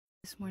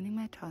This morning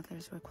my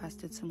toddlers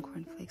requested some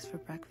cornflakes for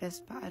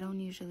breakfast, but I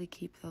don't usually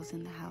keep those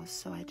in the house,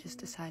 so I just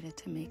decided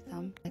to make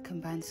them. I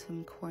combined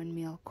some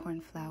cornmeal, corn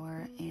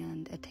flour,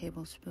 and a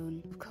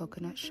tablespoon of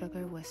coconut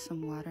sugar with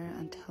some water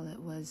until it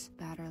was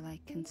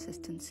batter-like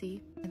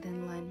consistency. I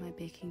then lined my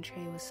baking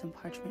tray with some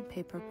parchment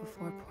paper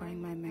before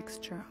pouring my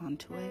mixture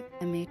onto it.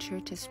 I made sure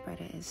to spread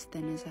it as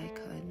thin as I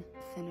could.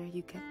 The thinner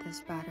you get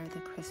this batter, the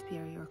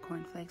crispier your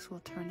cornflakes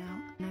will turn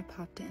out. And I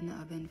popped it in the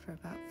oven for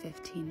about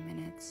 15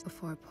 minutes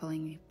before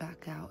pulling it back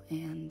out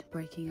and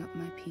breaking up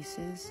my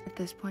pieces. At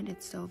this point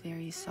it's still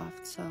very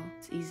soft, so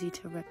it's easy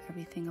to rip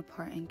everything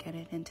apart and get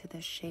it into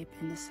the shape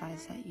and the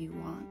size that you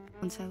want.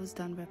 Once I was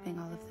done ripping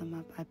all of them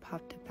up, I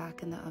popped it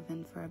back in the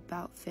oven for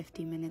about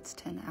 50 minutes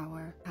to an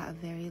hour at a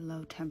very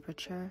low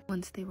temperature.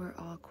 Once they were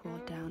all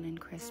cooled down and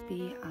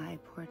crispy, I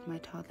poured my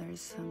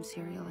toddlers some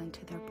cereal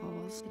into their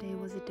bowls. Today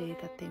was a day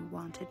that they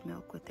wanted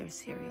milk with their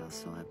cereal,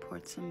 so I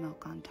poured some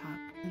milk on top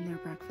and their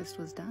breakfast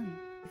was done.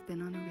 I've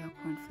been on a real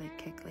cornflake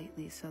kick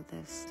lately, so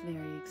this is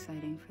very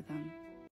exciting for them.